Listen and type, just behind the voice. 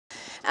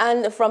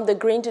And from the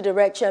Green to the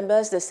Red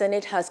chambers, the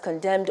Senate has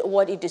condemned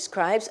what it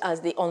describes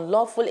as the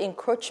unlawful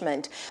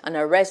encroachment and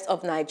arrest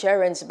of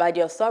Nigerians by the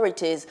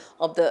authorities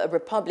of the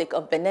Republic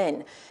of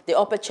Benin. The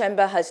upper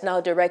chamber has now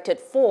directed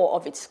 4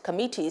 of its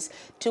committees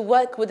to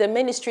work with the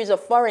Ministries of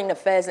Foreign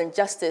Affairs and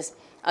Justice,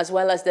 as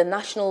well as the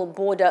National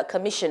Border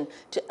Commission,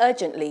 to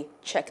urgently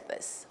check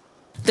this.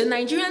 The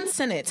Nigerian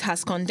Senate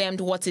has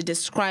condemned what it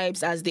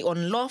describes as the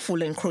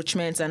unlawful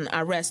encroachment and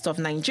arrest of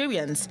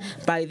Nigerians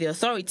by the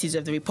authorities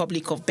of the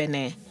Republic of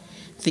Benin.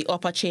 The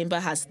upper chamber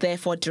has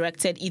therefore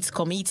directed its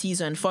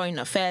committees on foreign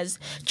affairs,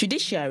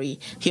 judiciary,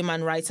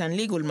 human rights and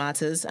legal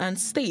matters, and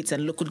state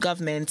and local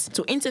governments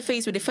to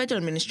interface with the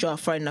Federal Ministry of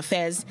Foreign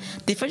Affairs,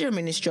 the Federal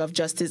Ministry of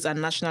Justice and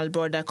National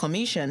Border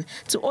Commission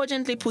to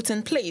urgently put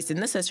in place the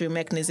necessary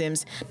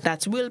mechanisms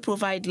that will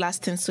provide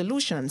lasting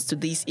solutions to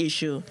this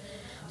issue.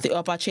 The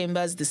upper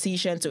chamber's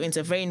decision to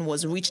intervene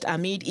was reached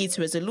amid its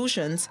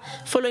resolutions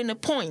following a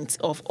point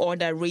of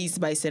order raised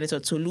by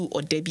Senator Tolu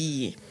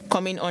Odebiyi.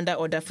 Coming under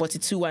Order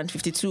 42 and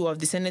 52 of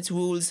the Senate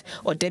rules,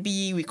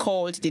 Odebiyi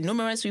recalled the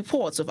numerous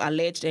reports of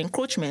alleged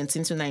encroachments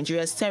into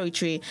Nigeria's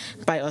territory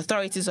by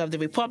authorities of the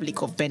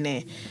Republic of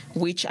Benin,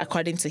 which,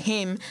 according to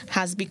him,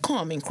 has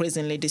become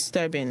increasingly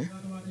disturbing.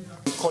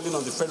 Calling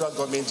on the federal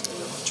government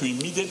to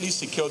immediately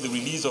secure the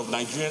release of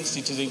Nigerian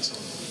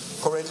citizens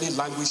currently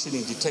languishing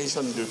in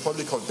detention in the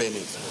Republic of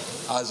Benin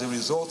as a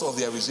result of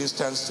their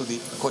resistance to the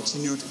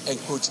continued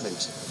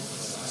encroachment.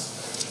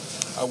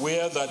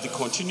 Aware that the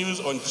continuous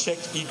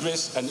unchecked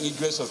ingress and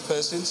egress of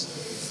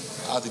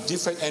persons at the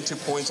different entry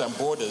points and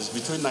borders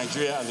between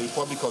Nigeria and the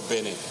Republic of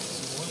Benin,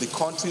 the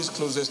country's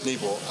closest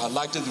neighbor, are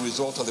likely the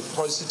result of the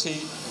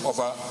porosity of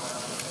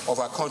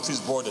our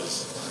country's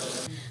borders.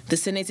 The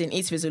Senate in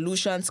its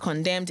resolutions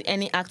condemned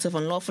any act of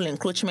unlawful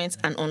encroachment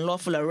and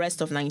unlawful arrest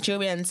of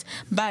Nigerians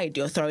by the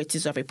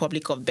authorities of the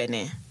Republic of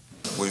Benin.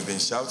 We've been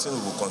shouting, we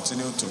will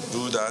continue to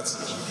do that,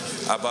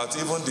 about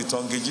even the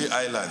Tongeji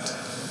Island,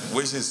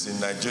 which is in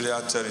Nigeria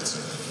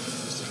territory.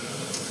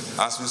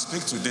 As we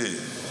speak today,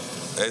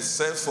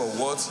 except for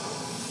what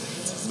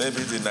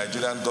maybe the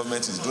Nigerian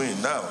government is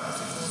doing now,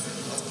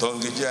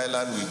 Tongeji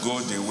Island will go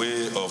the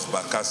way of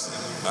Bakassi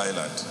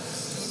Island.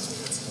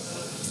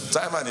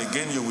 Time and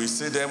again, you will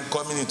see them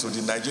coming into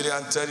the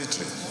Nigerian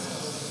territory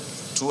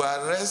to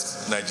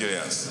arrest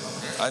Nigerians,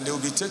 and they will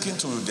be taken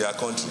to their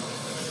country,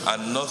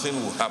 and nothing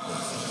will happen.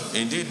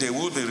 Indeed, they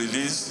will be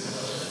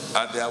released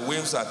at their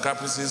whims and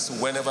caprices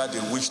whenever they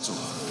wish to.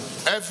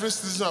 Every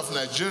citizen of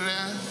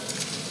Nigeria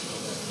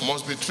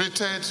must be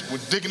treated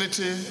with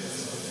dignity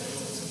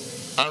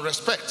and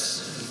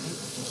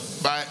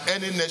respect by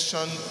any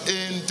nation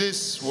in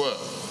this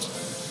world.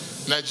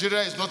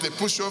 Nigeria is not a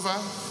pushover,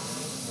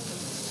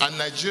 and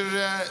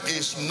Nigeria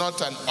is not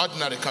an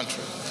ordinary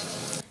country.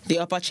 The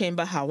upper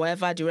chamber,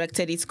 however,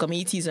 directed its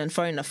committees on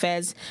foreign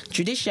affairs,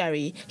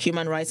 judiciary,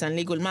 human rights and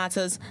legal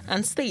matters,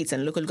 and state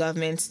and local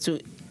governments to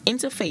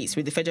interface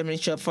with the Federal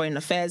Ministry of Foreign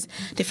Affairs,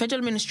 the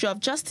Federal Ministry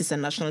of Justice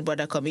and National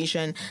Border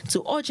Commission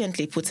to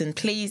urgently put in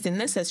place the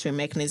necessary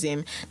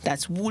mechanism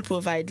that would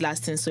provide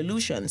lasting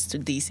solutions to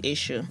this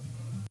issue.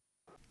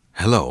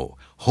 Hello,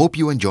 hope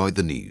you enjoyed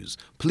the news.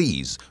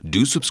 Please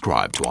do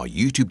subscribe to our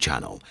YouTube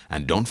channel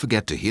and don't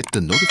forget to hit the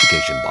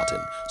notification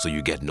button so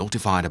you get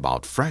notified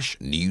about fresh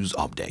news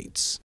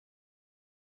updates.